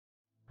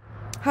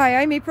Hi,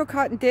 I'm April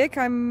Cotton Dick.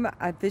 I'm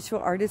a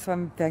visual artist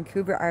from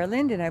Vancouver,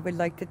 Ireland, and I would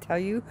like to tell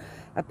you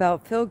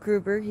about Phil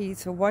Gruber.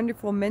 He's a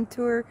wonderful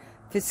mentor,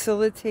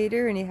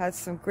 facilitator, and he has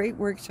some great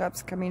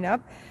workshops coming up.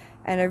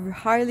 And I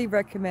highly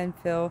recommend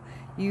Phil.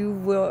 You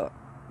will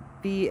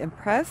be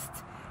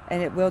impressed,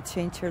 and it will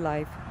change your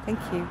life. Thank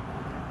you.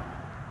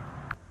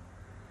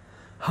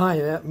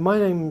 Hi, my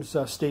name's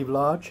Steve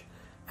Large,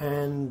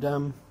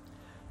 and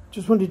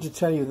just wanted to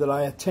tell you that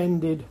I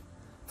attended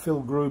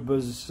Phil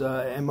Gruber's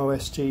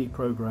MOST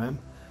program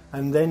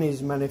and then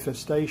his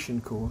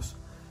manifestation course,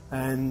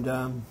 and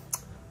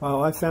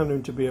well, I found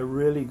him to be a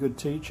really good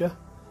teacher,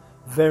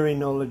 very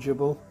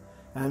knowledgeable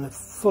and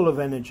full of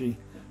energy,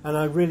 and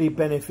I really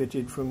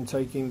benefited from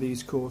taking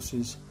these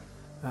courses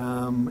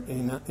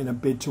in a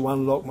bid to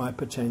unlock my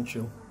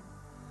potential.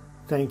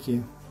 Thank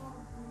you.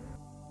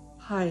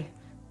 Hi,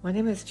 my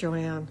name is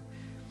Joanne.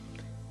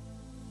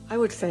 I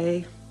would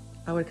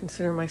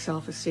consider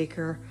myself a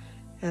seeker,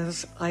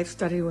 as I've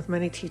studied with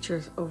many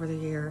teachers over the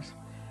years.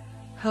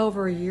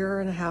 However, a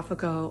year and a half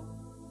ago,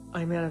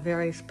 I met a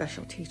very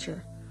special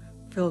teacher,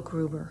 Phil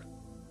Gruber.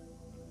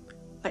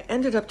 I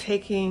ended up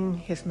taking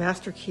his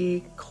Master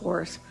Key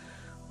course,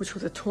 which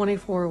was a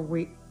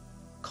 24-week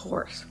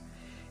course.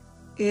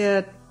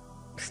 It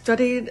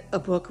studied a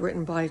book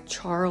written by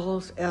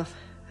Charles F.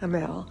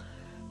 Hamel,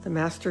 The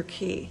Master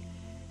Key,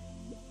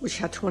 which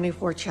had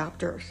 24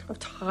 chapters of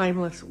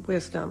timeless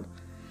wisdom.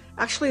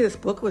 Actually, this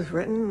book was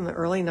written in the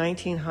early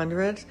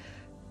 1900s.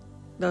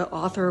 The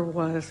author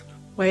was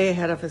way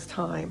ahead of his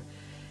time.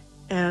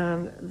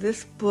 And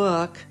this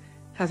book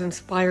has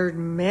inspired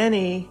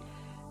many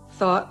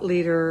thought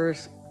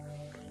leaders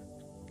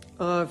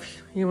of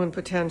human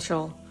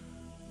potential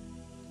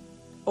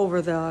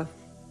over the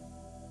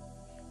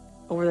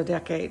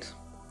decades.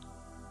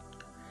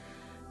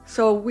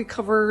 So we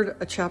covered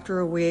a chapter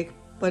a week,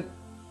 but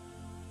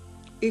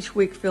each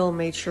week Phil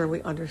made sure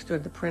we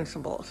understood the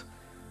principles.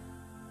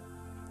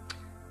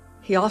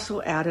 He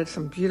also added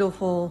some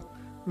beautiful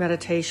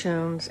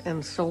meditations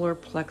and solar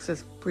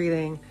plexus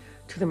breathing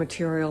to the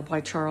material by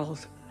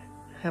Charles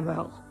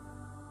Hamel.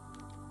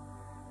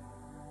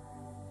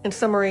 In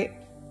summary,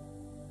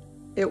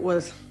 it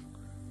was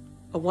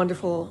a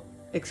wonderful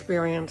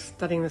experience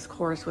studying this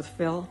course with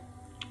Phil.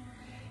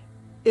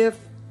 If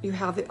you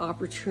have the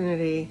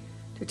opportunity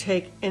to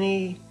take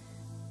any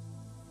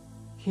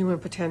human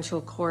potential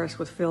course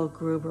with Phil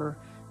Gruber,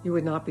 you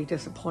would not be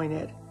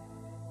disappointed.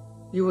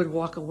 You would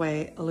walk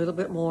away a little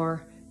bit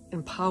more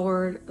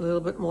empowered, a little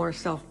bit more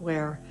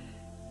self-aware,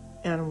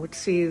 and would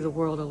see the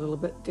world a little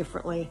bit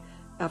differently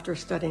after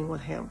studying with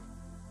him.